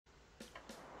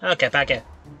Okay, back here.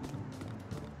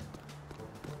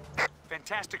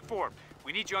 Fantastic Four,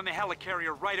 we need you on the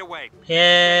helicarrier right away.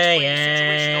 Yeah, Explain the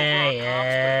situation over our comms, but it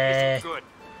yeah. isn't good.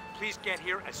 Please get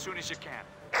here as soon as you can.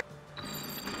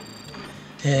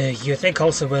 You think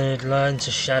Olsen would learn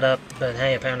to shut up, but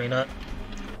hey, apparently not.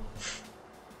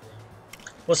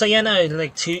 Well, so yeah, no,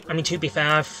 like, to be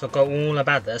fair, I forgot all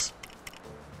about this.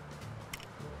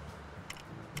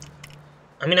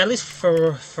 I mean, at least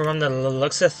from the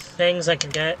looks of things, I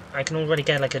can already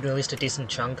get like at least a decent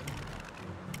chunk.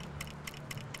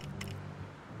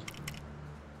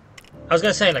 I was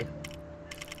gonna say, like,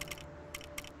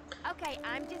 Okay,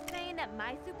 I'm just saying that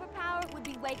my superpower would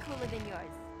be way cooler than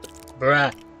yours.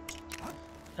 bruh.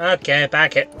 Okay,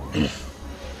 back it.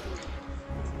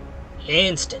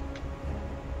 Instant.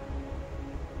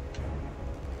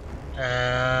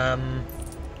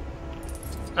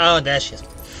 Oh, there she is.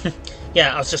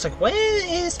 Yeah, I was just like, where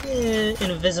is the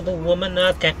invisible woman?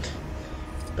 Okay.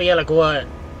 But yeah, like what?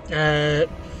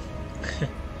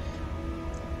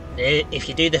 If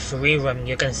you do the free roam,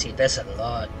 you're gonna see this a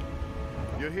lot.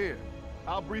 You're here.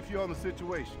 I'll brief you on the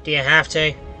situation. Do you have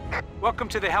to? Welcome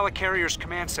to the helicarrier's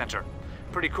command center.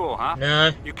 Pretty cool, huh?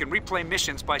 No. You can replay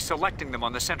missions by selecting them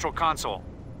on the central console.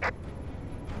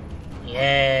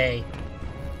 Yay.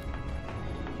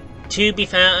 To be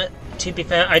fair,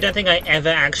 I don't think I ever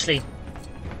actually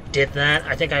did that.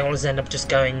 I think I always end up just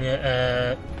going,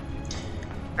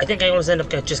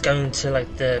 just going to,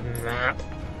 like, the map.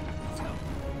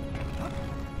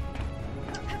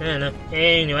 I don't know.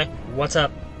 Anyway, what's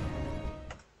up?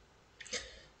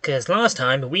 Because last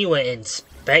time, we were in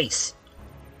space.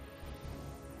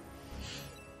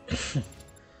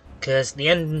 Because the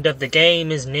end of the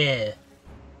game is near.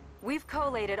 We've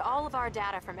collated all of our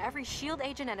data from every S.H.I.E.L.D.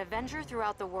 agent and Avenger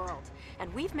throughout the world,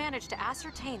 and we've managed to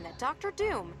ascertain that Dr.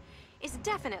 Doom is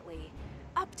definitely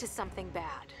up to something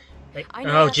bad. Like, I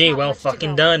know oh that's gee, not well much to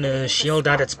fucking go done. with, but it is a S.H.I.E.L.D.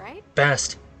 at start, its right?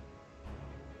 best.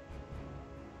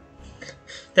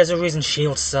 There's a reason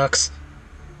S.H.I.E.L.D. sucks.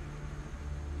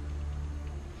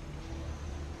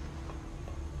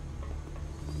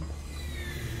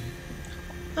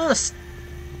 Oh,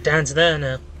 stands there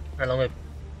now, along with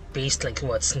Beast, like,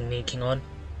 what, sneaking on?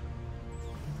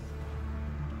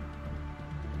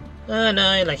 Oh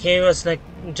no, like, heroes, like,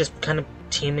 just kind of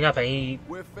teaming up,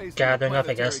 We're facing gathering a up,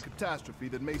 I guess. planetary catastrophe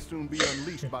that may soon be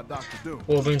unleashed by Dr. Doom.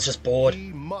 Wolverine's just bored.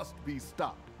 He must be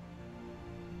stopped.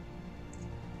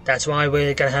 That's why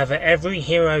we're gonna have every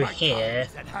hero here.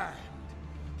 At hand.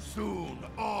 Soon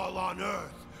all on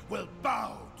Earth will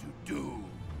bow to Doom.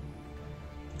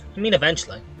 I mean,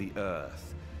 eventually. The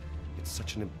Earth. It's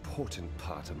such an important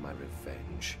part of my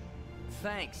revenge.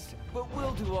 Thanks, but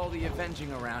we'll do all the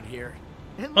avenging around here.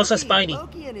 And Also looky, Spidey.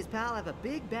 Loki and his pal have a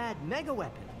big bad mega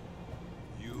weapon.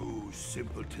 You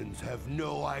simpletons have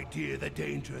no idea the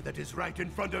danger that is right in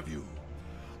front of you.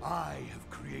 I have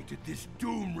created this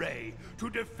Doom Ray to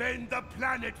defend the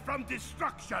planet from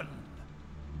destruction.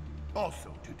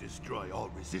 Also to destroy all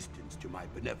resistance to my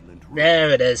benevolent rule. There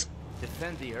it is.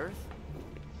 Defend the Earth?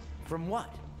 From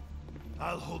what?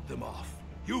 I'll hold them off.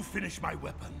 You finish my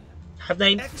weapon. Have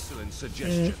they, Excellent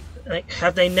suggestion. like,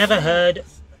 have they never heard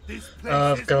This place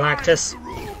of is Galactus? mine to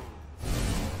rule.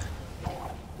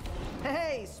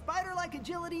 Hey, spider-like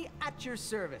agility at your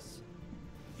service.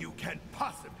 You can't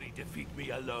possibly defeat me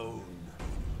alone.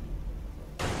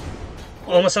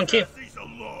 Almost on cue. He's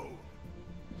alone.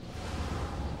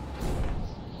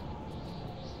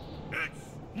 It's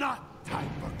not time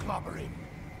for clobbering.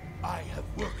 I have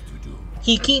work to do.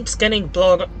 He keeps getting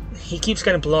blocked.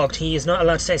 He is not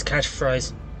allowed to say his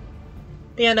catchphrase.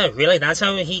 But yeah, no, really, that's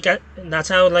how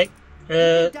like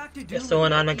Dr. Doom Thor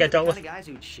and Iron Man get dealt with. Kind of guys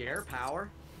who'd share power.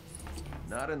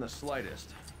 Not in the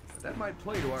slightest. But that might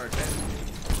play to our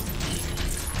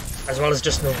advantage. As well as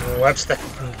just the webs that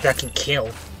can kill.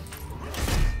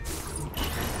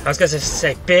 I was gonna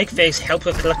say, big face help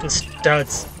with collecting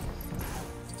studs.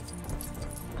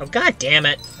 Oh god damn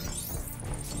it!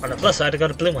 On the plus side, I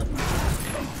got a blue one.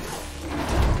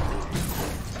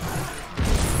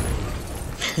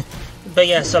 But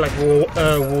yeah, so like,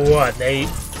 what they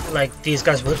like these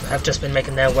guys have just been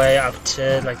making their way up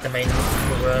to like the main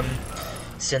room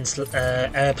since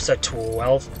episode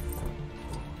 12.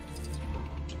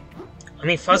 I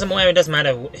mean, far as I'm aware, it doesn't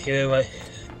matter who I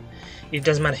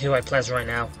play as right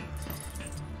now.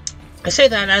 I say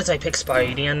that as I pick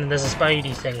Spidey, and there's a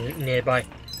Spidey thing nearby.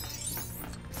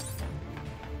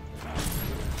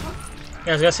 Yeah,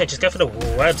 I was gonna say, just go for the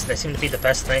webs. They seem to be the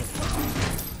best thing.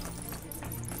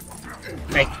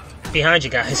 Like, behind you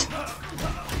guys.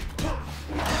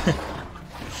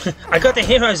 I got the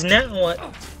heroes now. What?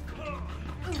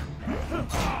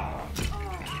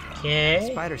 Okay.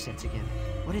 Spider sense again.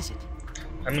 What is it?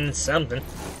 I mean, it's something.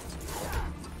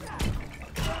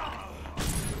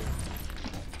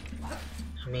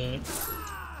 I mean,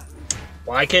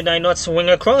 why could I not swing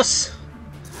across?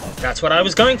 That's what I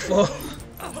was going for.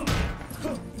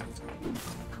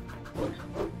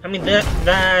 I mean,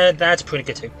 that's pretty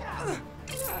good too.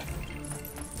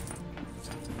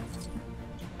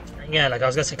 Yeah, like I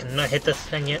was gonna say, can I hit the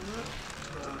thing yet?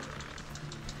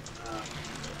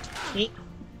 Yeet.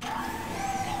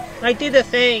 I did the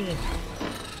thing!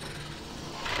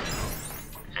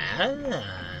 Ah.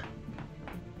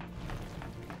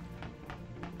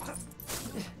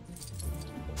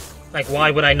 Like, why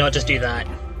would I not just do that?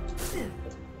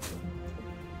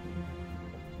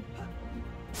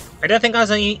 I don't think I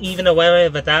was even aware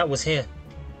that that was here.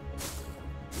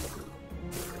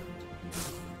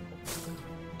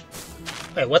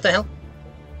 Wait, what the hell?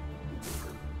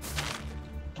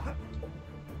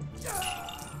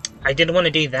 I didn't want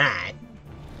to do that.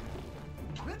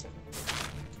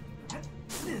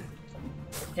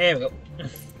 There we go.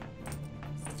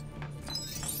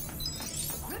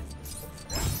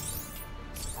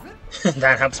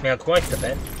 That helps me out quite a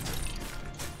bit.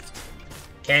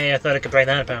 Okay, I thought I could break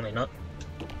that, apparently not.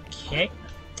 Okay.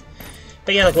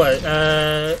 But yeah, like what?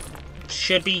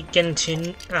 Should be getting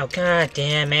to... Oh, god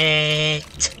damn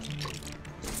it!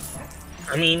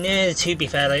 I mean, to be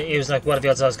fair, it was like, what are the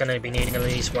odds I was going to be needing at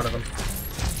least one of them?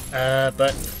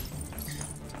 But...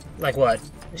 Like what?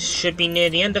 Should be near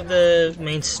the end of the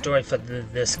main story for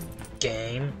this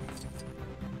game.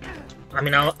 I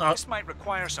mean, This might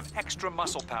require some extra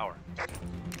muscle power.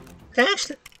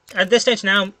 Actually, at this stage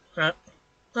now...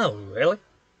 oh, really?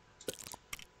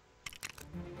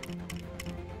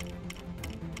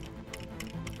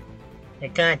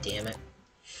 God damn it.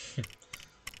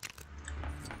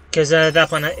 Because at that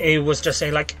point, it was just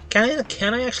saying, like, can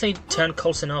I actually turn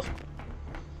Coulson off?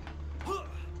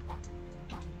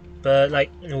 But,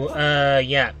 like,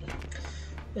 yeah.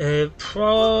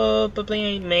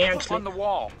 Probably may actually... On the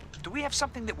wall. Do we have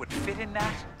something that would fit in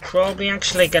that? Probably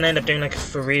actually gonna end up doing, like, a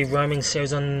free roaming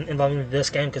series involving this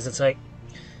game, because it's like...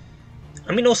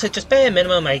 I mean, also, just bare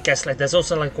minimum, I guess, like, there's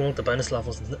also, like, all the bonus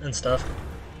levels and stuff.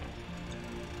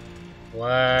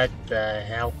 What the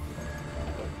hell?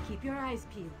 Keep your eyes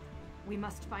peeled. We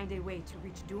must find a way to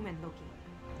reach Doom and Loki.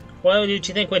 What do you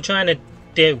think we're trying to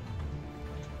do?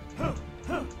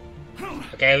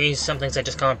 Okay, these some things I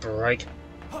just can't break.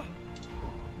 I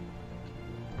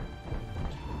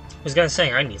was gonna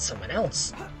say I need someone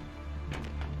else.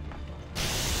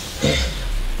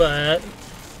 But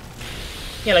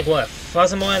yeah, like what?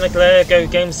 Furthermore, like Lego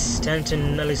games tend to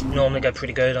at least normally go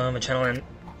pretty good on the channel, and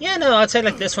yeah, no, I'd say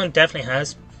like this one definitely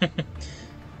has.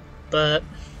 But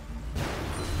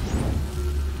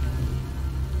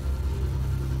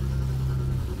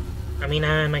I mean,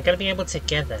 am I gonna be able to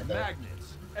get there though?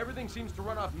 Magnets. Everything seems to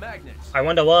run off magnets. I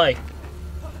wonder why.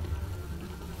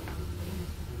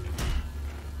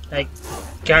 Like,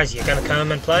 guys, you gonna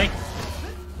come and play?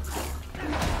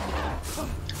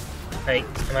 Like,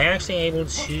 am I actually able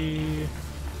to...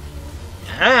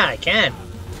 Ah, I can!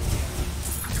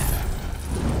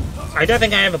 I don't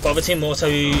think I ever bothered to, more so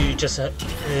just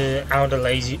out of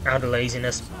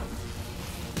laziness.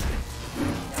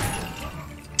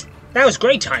 That was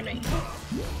great timing!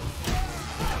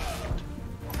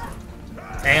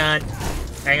 Hang on.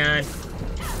 Hang on.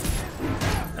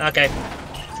 Okay.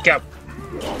 Go.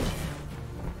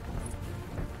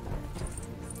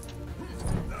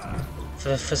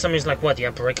 For some reason, like, what, the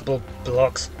unbreakable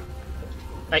blocks?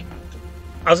 Like,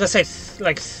 I was gonna say,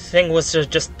 like, thing was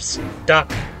just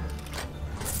stuck.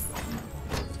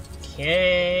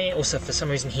 Okay. Also, for some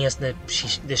reason, he has the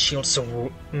shield,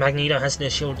 so Magneto has the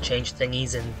shield change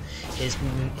thingies in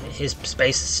his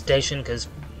space station, because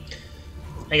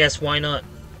I guess why not?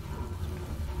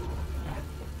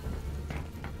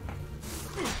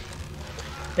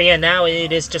 But yeah, now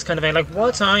it is just kind of like,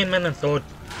 what's Iron Man and Thor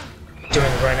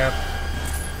doing right now?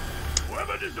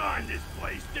 Whoever designed this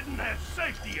place didn't have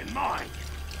safety in mind.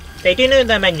 They do know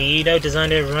that Magneto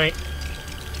designed it, right?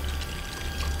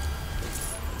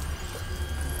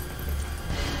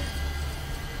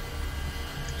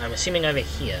 I'm assuming over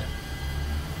here.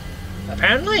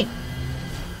 Apparently.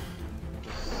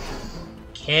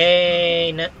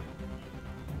 Okay, no.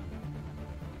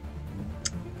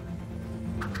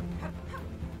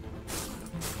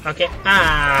 Okay.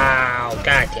 Ow,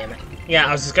 god damn it. Yeah,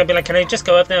 I was just gonna be like, can I just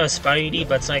go up there with Spidey?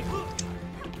 But it's like,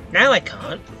 now I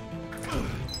can't.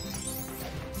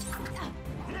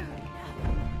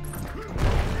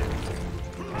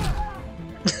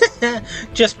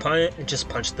 just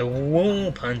punch the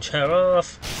wall, punch her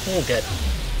off. All good.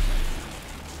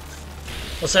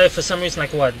 Also, for some reason,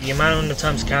 like what, the amount of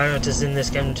times characters in this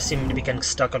game just seem to be getting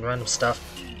stuck on random stuff.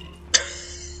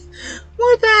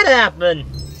 Why'd that happen?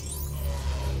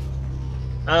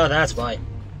 Oh, that's why.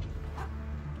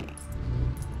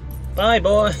 Bye,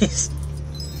 boys.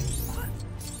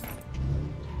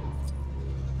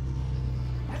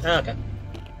 Okay.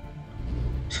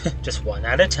 Just one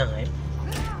at a time.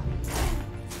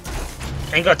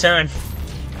 Ain't got time.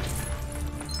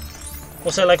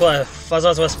 Also, like what,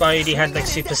 Fuzzles where Spidey had like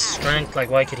super strength, like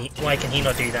why can he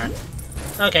not do that?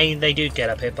 Okay, they do get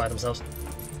up hit by themselves.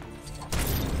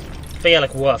 But yeah,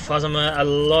 like what, Fuzzles, a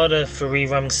lot of free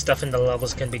roaming stuff in the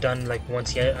levels can be done like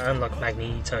once you unlock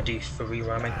Magneto and do free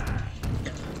roaming.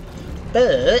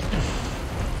 But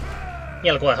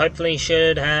yeah, like what, hopefully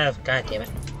should have, god damn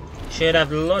it, should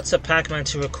have lots of Pac-Man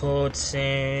to record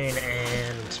soon,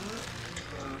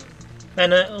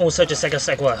 and also just I guess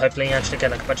like what, hopefully actually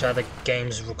get like a bunch of other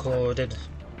games recorded.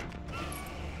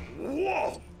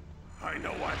 Whoa! I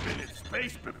know I've been in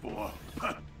space before,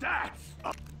 but that's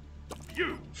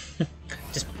you.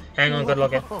 Just hang on, good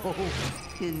looking. Oh,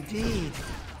 indeed.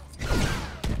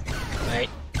 Right.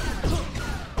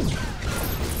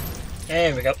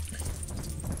 There we go.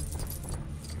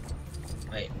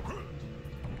 Right.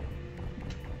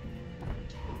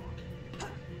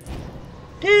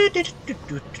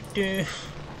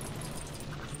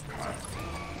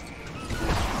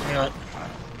 Hang on.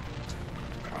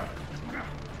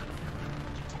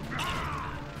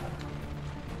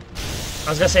 I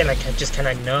was gonna say, like, just can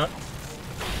I not?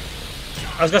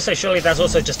 I was gonna say, surely that's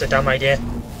also just a dumb idea.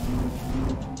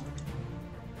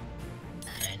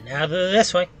 And now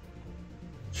this way.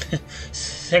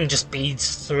 Thing just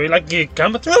beads through like you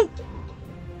come through.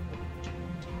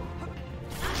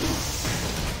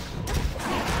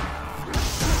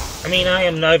 I mean, I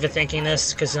am overthinking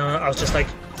this because I was just like,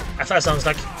 at first I was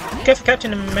like, go for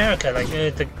Captain America, like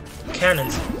the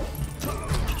cannons.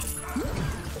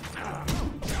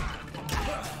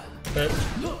 But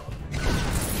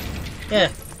yeah.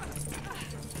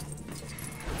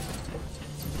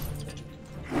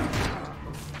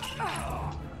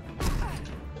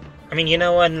 I mean, you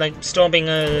know what? Like storming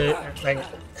like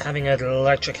having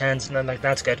electric hands, and then like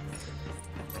that's good.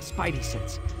 Spidey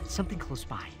sense something close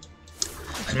by.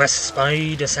 I must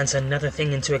Spider sense another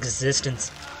thing into existence.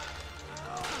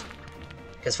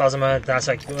 Because Fazama, that's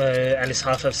like at least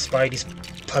half of Spidey's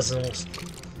puzzles.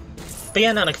 But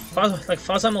yeah, no, like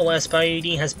Fazama, where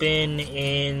Spidey has been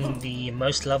in the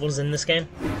most levels in this game.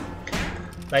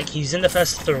 Like he's in the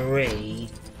first 3.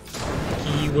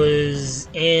 He was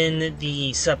in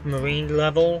the submarine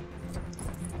level,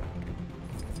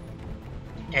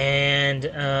 and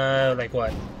like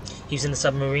what? He was in the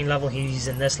submarine level. He's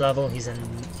in this level. He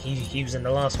was in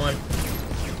the last one.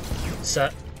 So,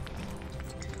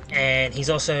 and he's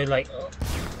also like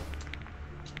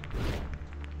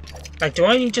do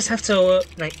I just have to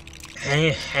like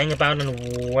hang about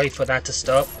and wait for that to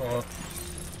stop, or?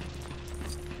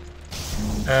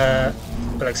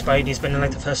 But like Spidey's been in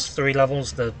like the first 3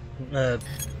 levels, the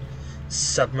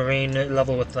submarine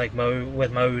level with like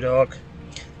MODOK,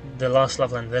 the last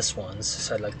level in this one,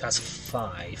 so like that's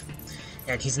 5,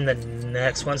 and he's in the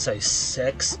next one, so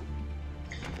 6.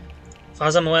 As far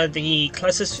as I'm aware, the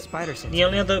closest, the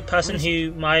only other person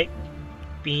who might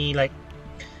be like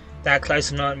that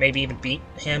close or not, maybe even beat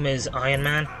him, is Iron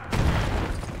Man.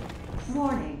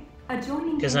 Warning.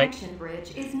 Because like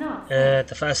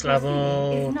the first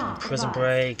level, Prison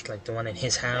Break, like the one in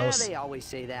his house. Yeah, they always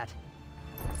say that.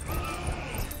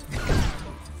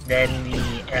 Then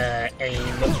the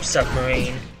AIM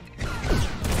submarine.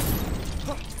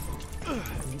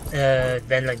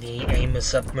 Then like the AIM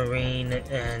submarine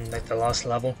and like the last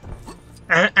level.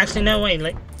 Actually, no wait,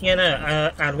 like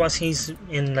and once he's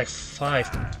in like 5.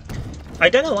 I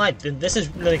don't know why this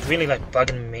is like really like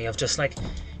bugging me of just like.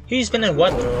 Who's been at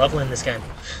what level in this game?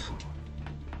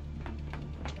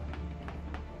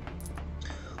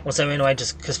 Also, anyway,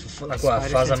 just because, like, what,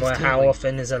 as far as I'm aware, how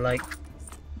often is it like...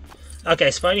 Okay,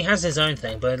 Spidey has his own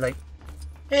thing, but, like...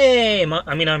 Hey,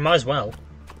 I mean, I might as well.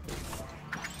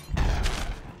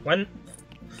 When...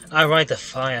 Oh, right, the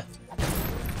fire.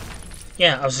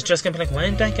 Yeah, I was just gonna be like,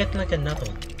 when did I get, like, another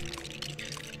one?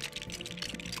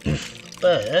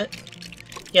 But...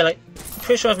 Yeah, like...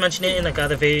 Pretty sure I've mentioned it in like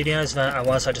other videos that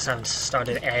I just haven't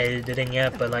started editing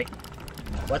yet, but like,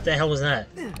 what the hell was that?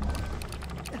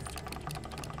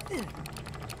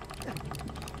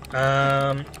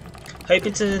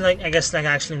 Hoping to like, I guess like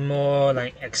actually more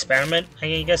like experiment,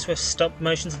 I guess, with stop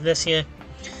motions this year.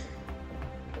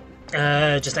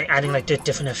 Just like adding like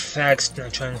different effects,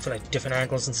 like trying for like different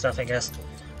angles and stuff, I guess.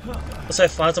 Also,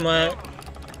 furthermore,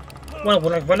 Well,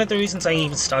 like one of the reasons I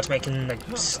even started making like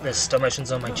the stop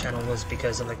motions on my channel was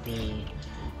because of like the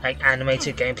like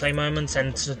animated gameplay moments,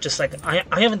 and just like I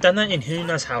haven't done that in who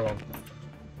knows how long.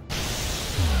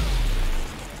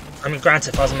 I mean,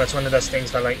 granted, Fosmo, one of those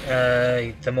things where like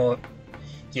the more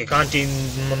you can't do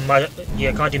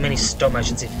many stop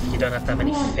motions if you don't have that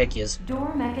many figures.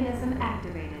 Door mechanism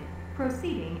activated.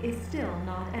 Proceeding is still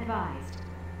not advised.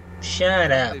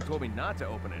 Shut up. They told me not to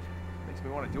open it. Makes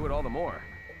me want to do it all the more.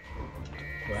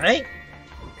 Right?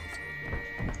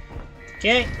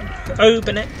 Okay,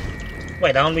 open it.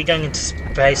 Wait, aren't we going into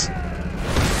space?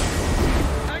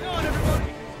 Hang on,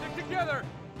 everybody! Stick together!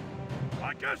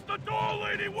 I guess the door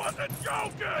lady wasn't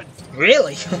joking!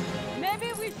 Really?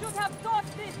 Maybe we should have thought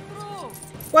this through.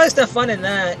 Where's the fun in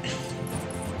that?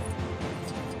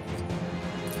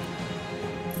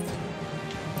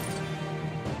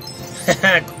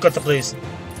 Got the blues.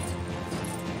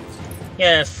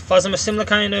 Yeah, Fosmo, similar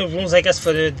kind of rules, I guess,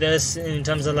 for this in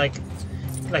terms of like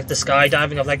the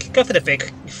skydiving of like go for the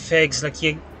big figs, like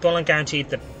you don't guaranteed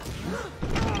the.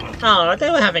 Oh, they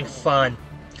were having fun.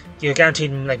 You're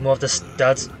guaranteed like more of the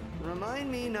studs.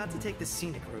 Remind me not to take the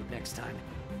scenic route next time.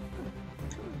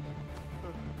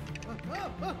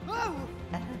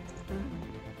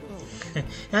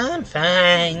 I'm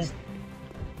fine.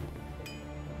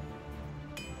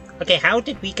 Okay, how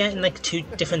did we get in like two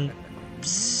different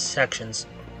sections?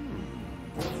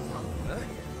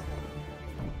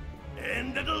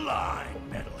 End of the line,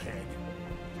 metalhead.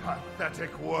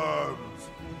 Pathetic worms.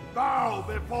 Bow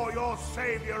before your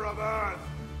savior of Earth,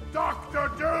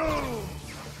 Dr. Doom!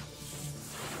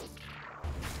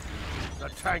 The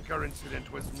tanker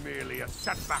incident was merely a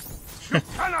setback. You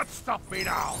cannot stop me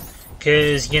now!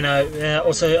 Because, you know,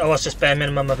 also I was just bare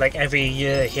minimum of like every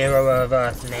hero of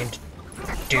Earth named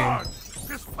Doom. Guards,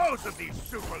 dispose of these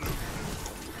super looters.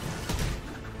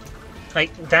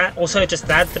 Like that, also just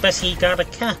that, the best he got,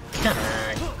 come on.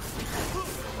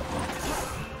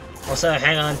 Also,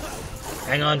 hang on,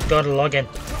 gotta log in.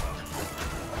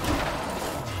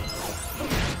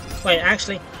 Wait,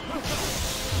 actually,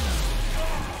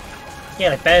 yeah,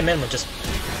 like bare minimum, just.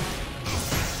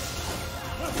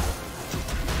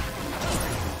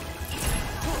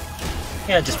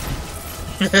 Yeah, just.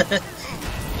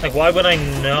 Like, why would I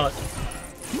not?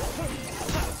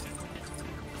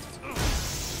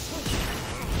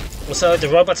 Also, the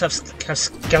robots have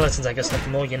skeletons, I guess, like, the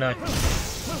more you know.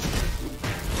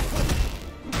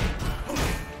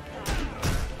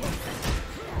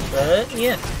 But,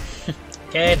 yeah.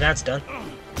 Okay, that's done.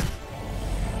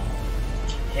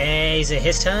 Okay, is it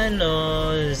his turn,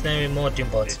 or is there more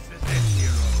Doombots?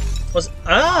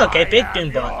 Ah, okay, big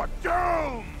Doombot.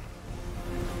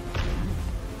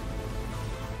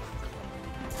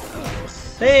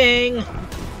 Thing!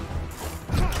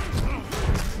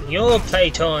 Your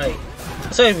play toy!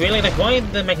 So really, like, why are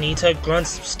the Magneto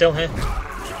grunts still here?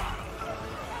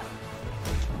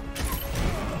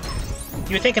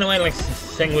 You were thinking away like the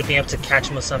thing would be able to catch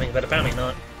him or something, but apparently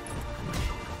not.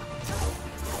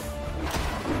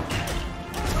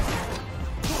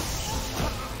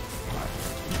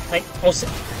 Like, also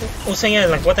yeah,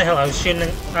 like, what the hell, I was shooting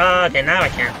ah, okay, now I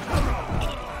can.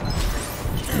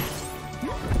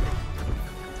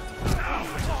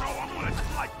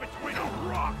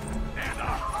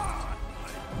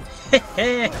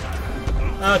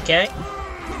 Okay.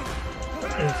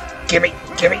 Gimme!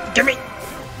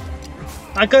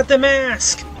 I got the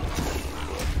mask!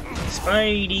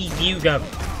 Spidey, you go.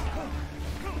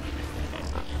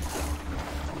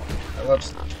 Oh,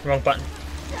 whoops, wrong button.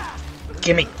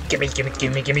 Gimme!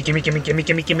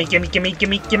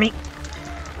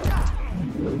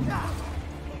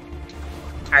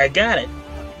 I got it.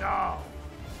 Now,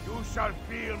 you shall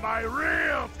feel my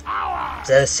real power!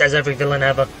 Says every villain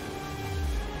ever.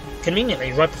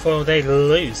 Conveniently, right before they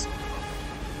lose.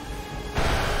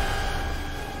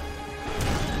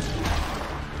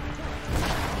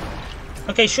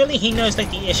 Okay, surely he knows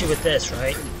like the issue with this,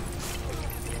 right?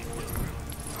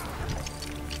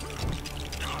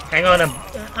 Hang on,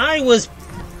 I was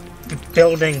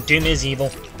building Doom is Evil.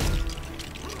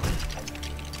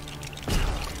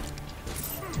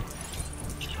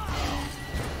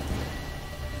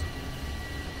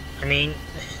 I mean,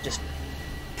 just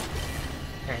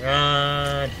hang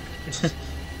on.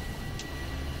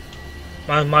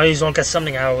 Might as well get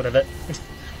something out of it.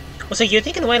 Also, you're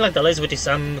thinking the way like the laser would do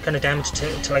some kind of damage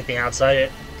to like the outside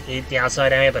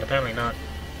area, but apparently not.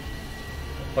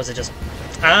 Or was it just?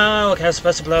 Oh, okay. I was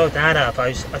supposed to blow that up.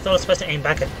 I thought I was supposed to aim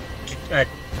back at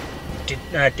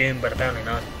Doom, but apparently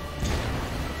not.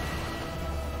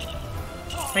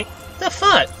 Like the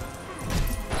fuck?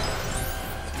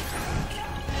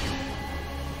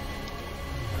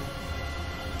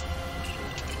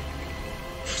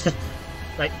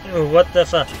 Like, what the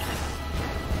fuck?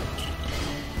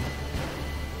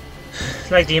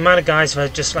 Like, the amount of guys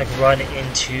that just, like, run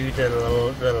into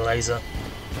the laser.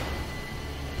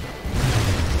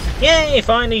 Yay!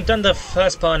 Finally done the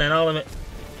first part and all of it.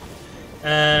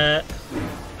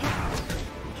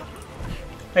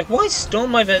 Like, why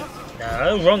storm my vet?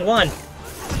 No, wrong one.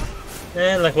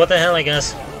 Like, what the hell, I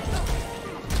guess.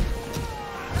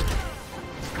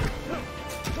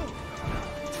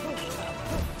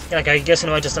 Yeah, like, I guess, you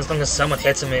know, just as long as someone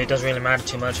hits him, it doesn't really matter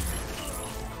too much.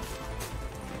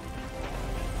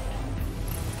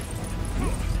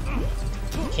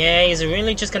 Okay, is it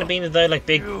really just gonna be though, like,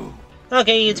 big...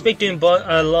 Okay, it's big Doom bot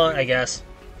a lot, I guess.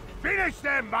 Finish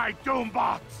them, my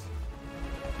Doombots!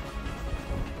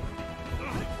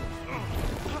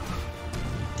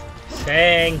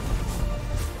 Thing.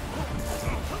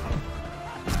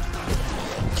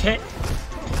 Okay.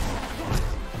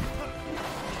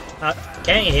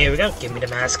 Okay, here we go. Give me the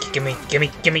mask. Gimme.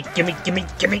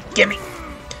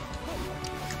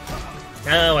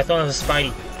 No, I thought it was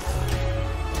Spidey.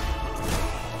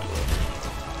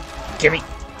 Gimme.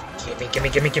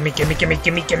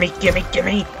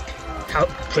 How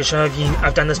pretty sure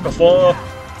I've done this before.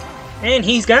 And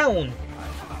he's gone.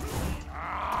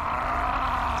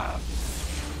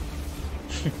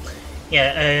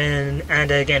 Yeah,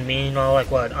 and again, meanwhile, like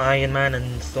what, Iron Man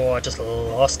and Thor just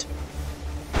lost.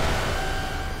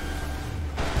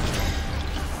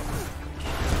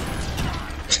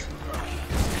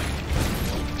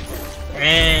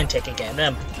 And taking care of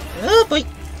them. Oh boy!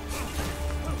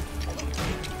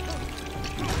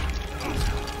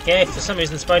 Yeah, for some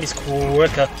reason Spidey's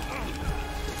quicker.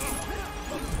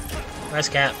 Where's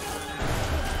Cap?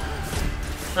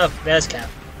 Oh, there's Cap.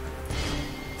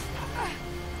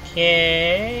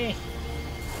 Okay.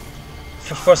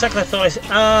 For a second I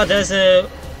thought there's a...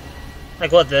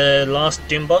 Like what, the last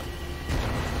Doombot?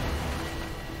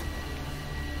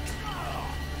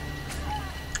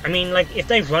 I mean, like, if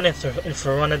they run in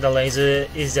front of the laser,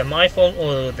 is it my fault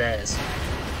or theirs?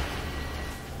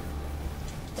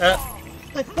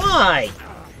 Like, why?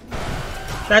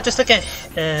 That just like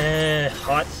a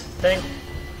hot thing?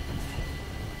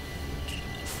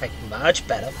 Like, much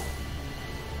better.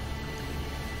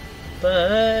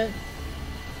 But...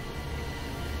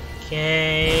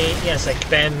 Okay... Yes, like,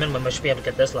 bare minimum I should be able to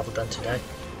get this level done today.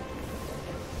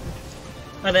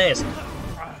 Oh, there it is.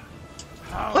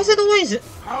 Why is it always...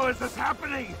 How is this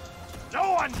happening?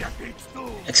 No one defeats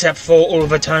Doom! Except for all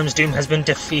the times Doom has been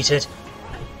defeated.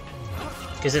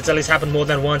 Because it's at least happened more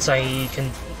than once, I'm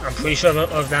pretty sure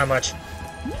of that much.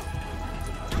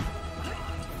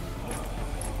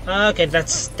 Okay,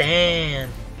 that's Stan.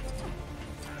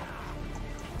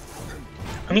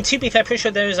 I mean, to be fair, pretty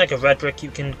sure there is like a red brick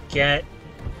you can get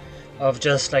of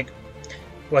just like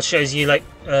what shows you like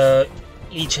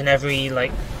each and every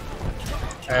like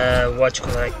what you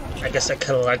call, like, I guess a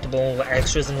collectible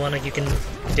extras and one that you can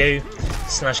do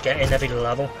 / get in every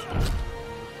level.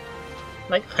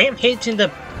 Like, I am hitting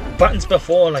the buttons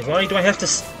before, like, why do I have to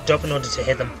stop in order to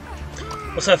hit them?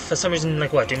 Also, for some reason,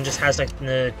 like, what, Doom just has, like,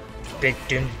 the big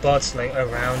Doom bots, like,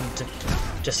 around,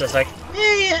 just as, like,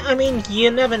 yeah, I mean,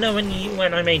 you never know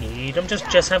when I may need them,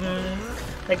 just have them,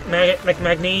 like,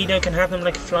 Magneto can have them,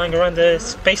 like, flying around the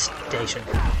space station.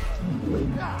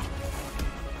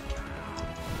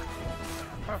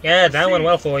 Yeah, that went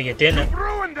well for you, didn't it?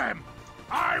 Ruin them!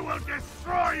 I will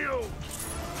destroy you!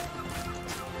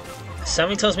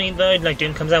 Something tells me though, like,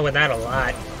 Doom comes out with that a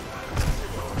lot.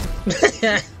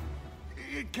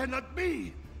 It cannot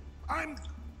be! I'm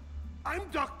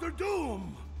Dr.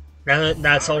 Doom!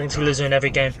 That's all to lose in every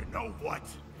game. You know what?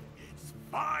 It's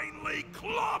finally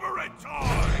clobbering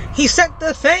time! He set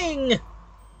the thing!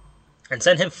 And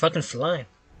sent him fucking flying.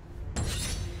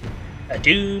 A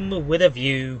Doom with a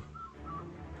view.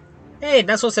 Hey,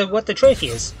 that's also what the trophy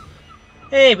is.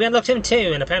 Hey, we unlocked him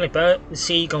too, and apparently the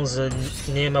seagulls are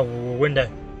near my window.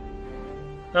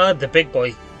 Oh, the big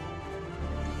boy.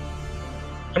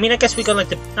 I mean, I guess we got like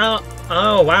the...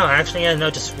 Oh wow, actually, I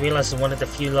just realized one of the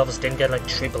few levels didn't get like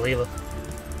True Believer.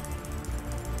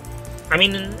 I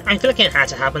mean, I feel like it had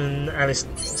to happen at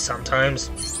least sometimes.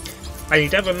 I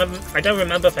don't remember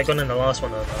if I got in the last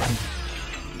one or not.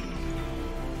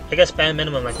 I guess bare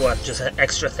minimum, like what, just an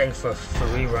extra thing for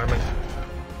rerunning.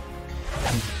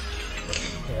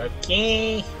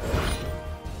 Okay.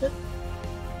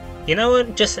 You know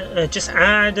what? Just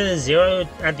add a 0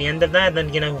 at the end of that,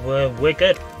 then you know we're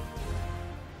good.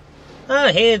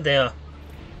 Ah, here they are.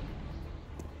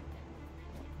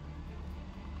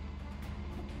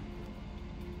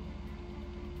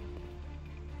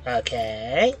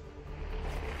 Okay.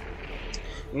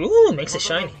 Ooh, makes it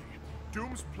shiny.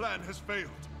 Doom's plan has failed.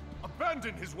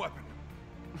 Abandon his weapon.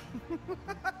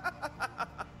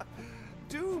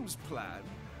 Doom's plan?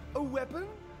 A weapon?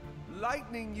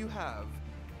 Lightning you have.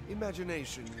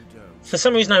 Imagination you don't. For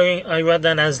some reason, I read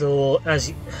that as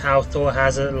how Thor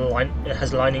has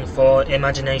lightning for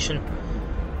imagination.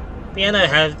 But yeah, no,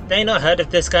 have they not heard of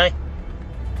this guy?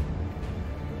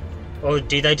 Or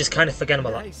do they just kind of forget him a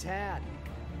lot? Nice hat.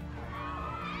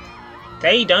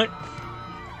 They don't.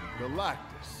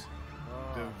 Galactus,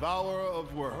 devourer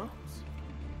of worlds.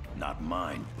 Not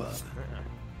mine, bud.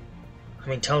 I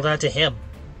mean, tell that to him.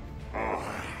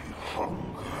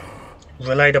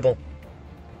 Relatable.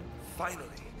 Finally,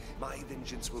 my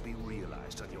vengeance will be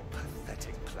realized on your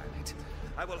pathetic planet.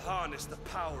 I will harness the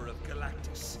power of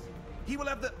Galactus. He will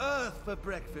have the Earth for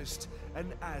breakfast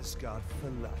and Asgard for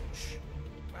lunch.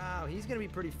 Wow, he's gonna be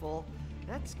pretty full.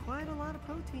 That's quite a lot of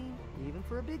protein, even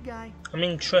for a big guy. I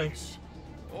mean, true.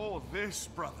 All this,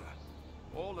 brother.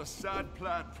 All a sad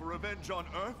plan for revenge on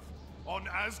Earth? On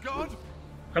Asgard?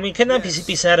 I mean, couldn't that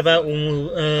be said about all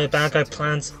bad guy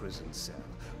plans? Prison cell,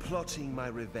 plotting my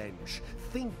revenge,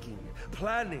 thinking,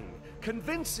 planning,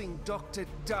 convincing Dr.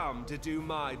 Doom to do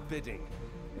my bidding.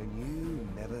 And you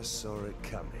never saw it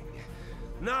coming.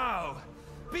 Now,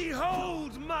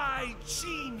 behold my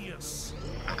genius!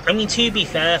 I mean, to be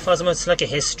fair, Fuzza's it's like a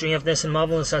history of this in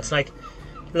Marvel, so it's like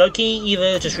Loki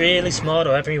either just really smart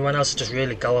or everyone else is just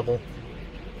really gullible.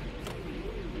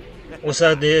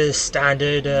 Also, the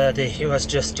standard, the heroes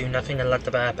just do nothing and let the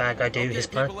bad guy do his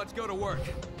plan. People, let's go to work.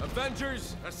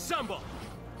 Avengers, assemble!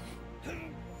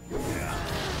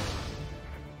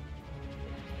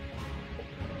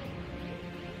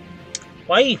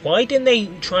 Why didn't they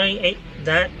try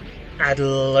that at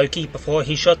Loki before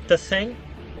he shot the thing?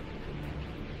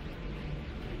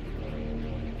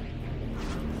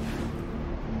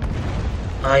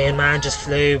 Iron Man just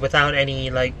flew without any,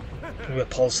 like,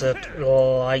 repulsive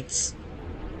lights.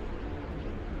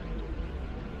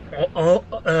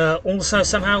 Also,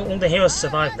 somehow all the heroes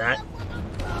survived that.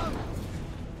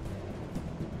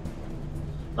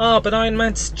 Oh, but Iron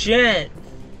Man's jet!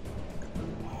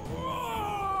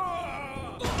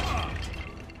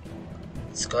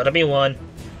 It's gotta be one.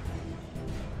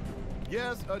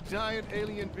 Yes, a giant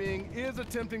alien being is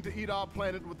attempting to eat our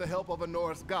planet with the help of a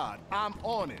Norse god. I'm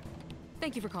on it.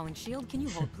 Thank you for calling S.H.I.E.L.D. Can you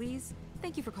hold, please?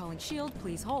 Thank you for calling S.H.I.E.L.D.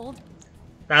 Please hold.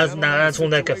 That's all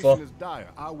they're good for. Is dire.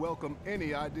 I welcome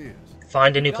any ideas.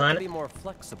 Find a new You gotta planet. be more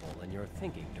flexible in your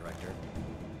thinking, Director.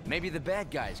 Maybe the bad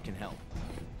guys can help.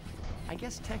 I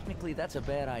guess technically that's a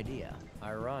bad idea.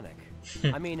 Ironic.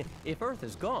 I mean, if Earth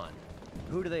is gone,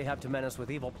 who do they have to menace with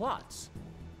evil plots?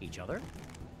 Each other?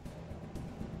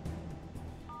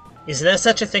 Is there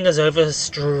such a thing as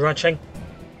overstretching?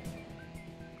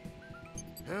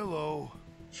 Hello.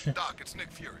 Doc, it's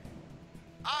Nick Fury.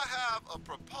 I have a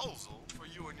proposal for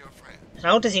you and your friend.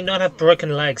 How does he not have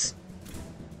broken legs?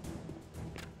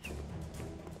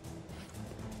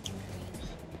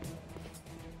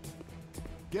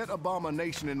 Get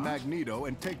Abomination and Magneto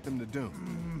and take them to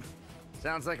Doom.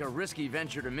 Sounds like a risky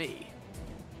venture to me.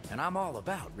 And I'm all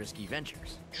about risky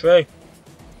ventures. True.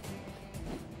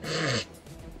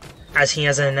 As he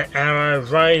has an arrow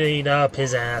right up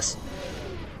his ass.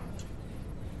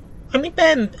 I mean,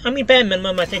 bare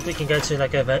minimum, I think we can go to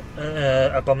like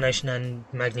Abomination and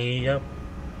Magneto.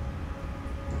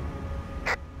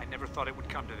 I never thought it would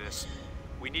come to this.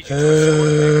 We need you to escort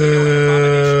Magneto and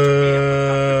Abomination to meet up with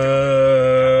Dr. Doom.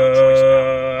 We've got no choice now.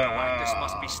 Galactus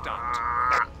must be stopped.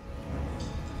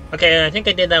 Okay, I think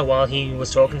I did that while he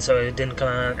was talking, so it didn't come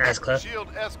out as clear. Shield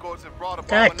escorts have brought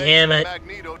God damn Abomination it. and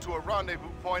Magneto to a rendezvous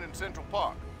point in Central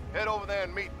Park. Head over there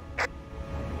and meet them.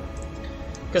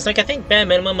 Because, like, I think bare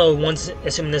minimum, I want to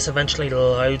assume this eventually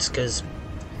loads, because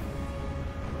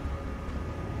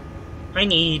I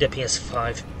need a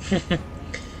PS5.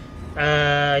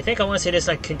 I think I want to see this,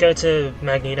 like, go to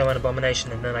Magneto and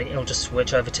Abomination, and then, like, it'll just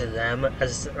switch over to them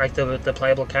as, like, the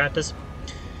playable characters.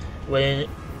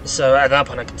 So at that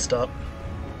point I can stop.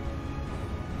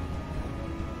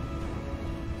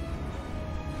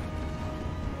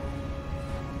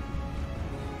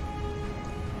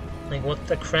 Like, what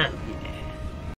the crap?